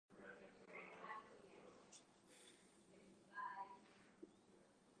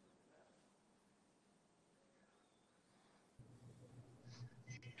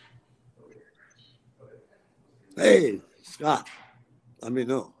Hey, Scott. I mean,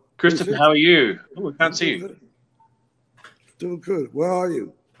 no. Christopher, how are you? Oh, we can't I'm see doing you. good. Doing good. Where are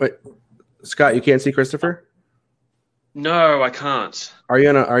you? Wait, Scott, you can't see Christopher? No, I can't. Are you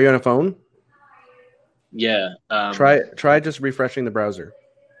on a phone? Yeah. Try just refreshing the browser.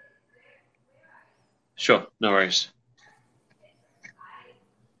 Sure, no worries.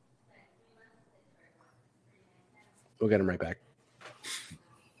 We'll get him right back.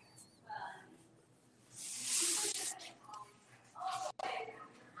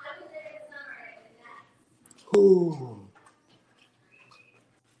 Ooh.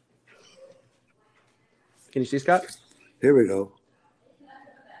 Can you see Scott? Here we go.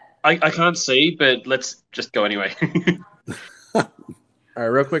 I can't see, but let's just go anyway. All right,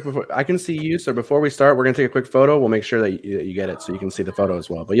 real quick before I can see you. So before we start, we're gonna take a quick photo. We'll make sure that you get it, so you can see the photo as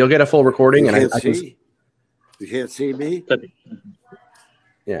well. But you'll get a full recording, You and can't I can see? You can't see me?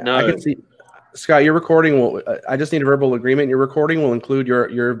 Yeah, No. I can see. Scott, your recording will. I just need a verbal agreement. Your recording will include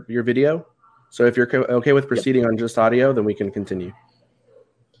your video. So if you're okay with proceeding on just audio, then we can continue.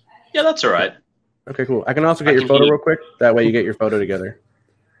 Yeah, that's all right. Okay, cool. I can also get I your can photo hear. real quick. That way you get your photo together.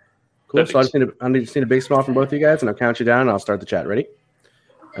 Cool. So Perfect. I just need a big smile from both of you guys, and I'll count you down, and I'll start the chat. Ready?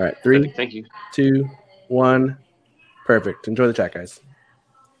 All right, 3, Perfect. Thank you. 2, 1. Perfect. Enjoy the chat, guys.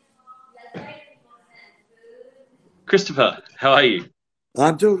 Christopher, how are you?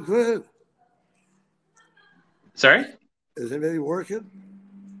 I'm doing good. Sorry? Is everything working?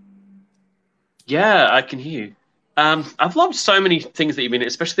 Yeah, I can hear you. I've loved so many things that you've been in,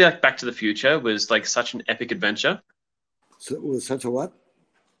 especially like Back to the Future was like such an epic adventure. So, it was such a what?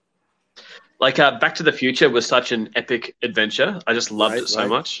 Like Back to the Future was such an epic adventure. I just loved Right, it so right.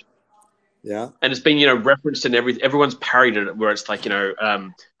 much. Yeah. And it's been, referenced in everyone's parodied it, where it's like,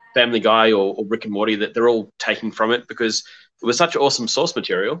 Family Guy or Rick and Morty, that they're all taking from it because it was such awesome source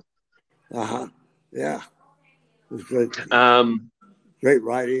material. Uh-huh. Yeah. It was great. Great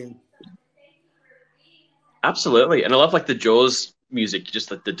writing. Absolutely. And I love like the Jaws music, just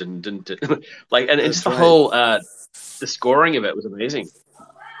like the dun, dun, dun. Like, and just the right. whole the scoring of it was amazing.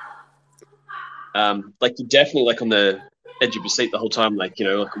 Like you're definitely like on the edge of your seat the whole time, like,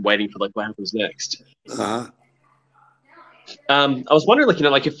 like waiting for like what happens next. Uh-huh. I was wondering, like,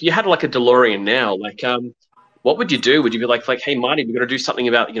 like if you had like a DeLorean now, like, what would you do? Would you be like, hey, Marty, we've got to do something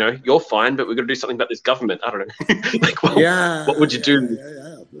about, you're fine, but we've got to do something about this government. I don't know. Like, what would you do?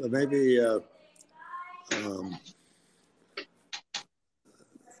 Yeah. Maybe, I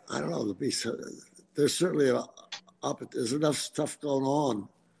don't know. There's certainly there's enough stuff going on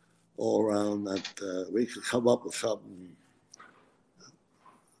all around that we could come up with something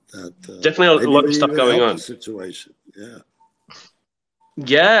that Definitely a lot of stuff going on. The situation, yeah.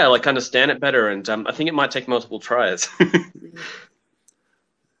 Yeah, like understand it better, and I think it might take multiple tries.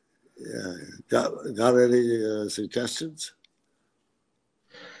 Yeah, got any suggestions?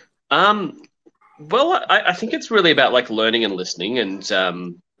 Well, I think it's really about like learning and listening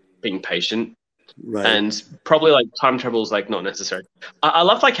and being patient, right? And probably like time travel is like not necessary. I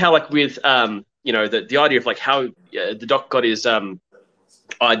love like how like with the idea of like how the doc got his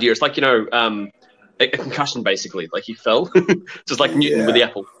idea. It's like a concussion basically. Like he fell, just like Newton with the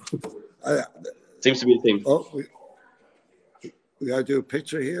apple. Seems to be a thing. Oh, we gotta do a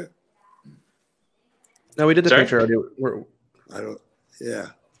picture here. No, we did the picture already. Yeah.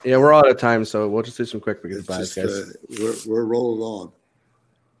 Yeah, we're all out of time, so we'll just do some quick goodbyes, guys. We're rolling on.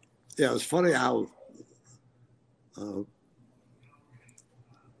 Yeah, it's funny how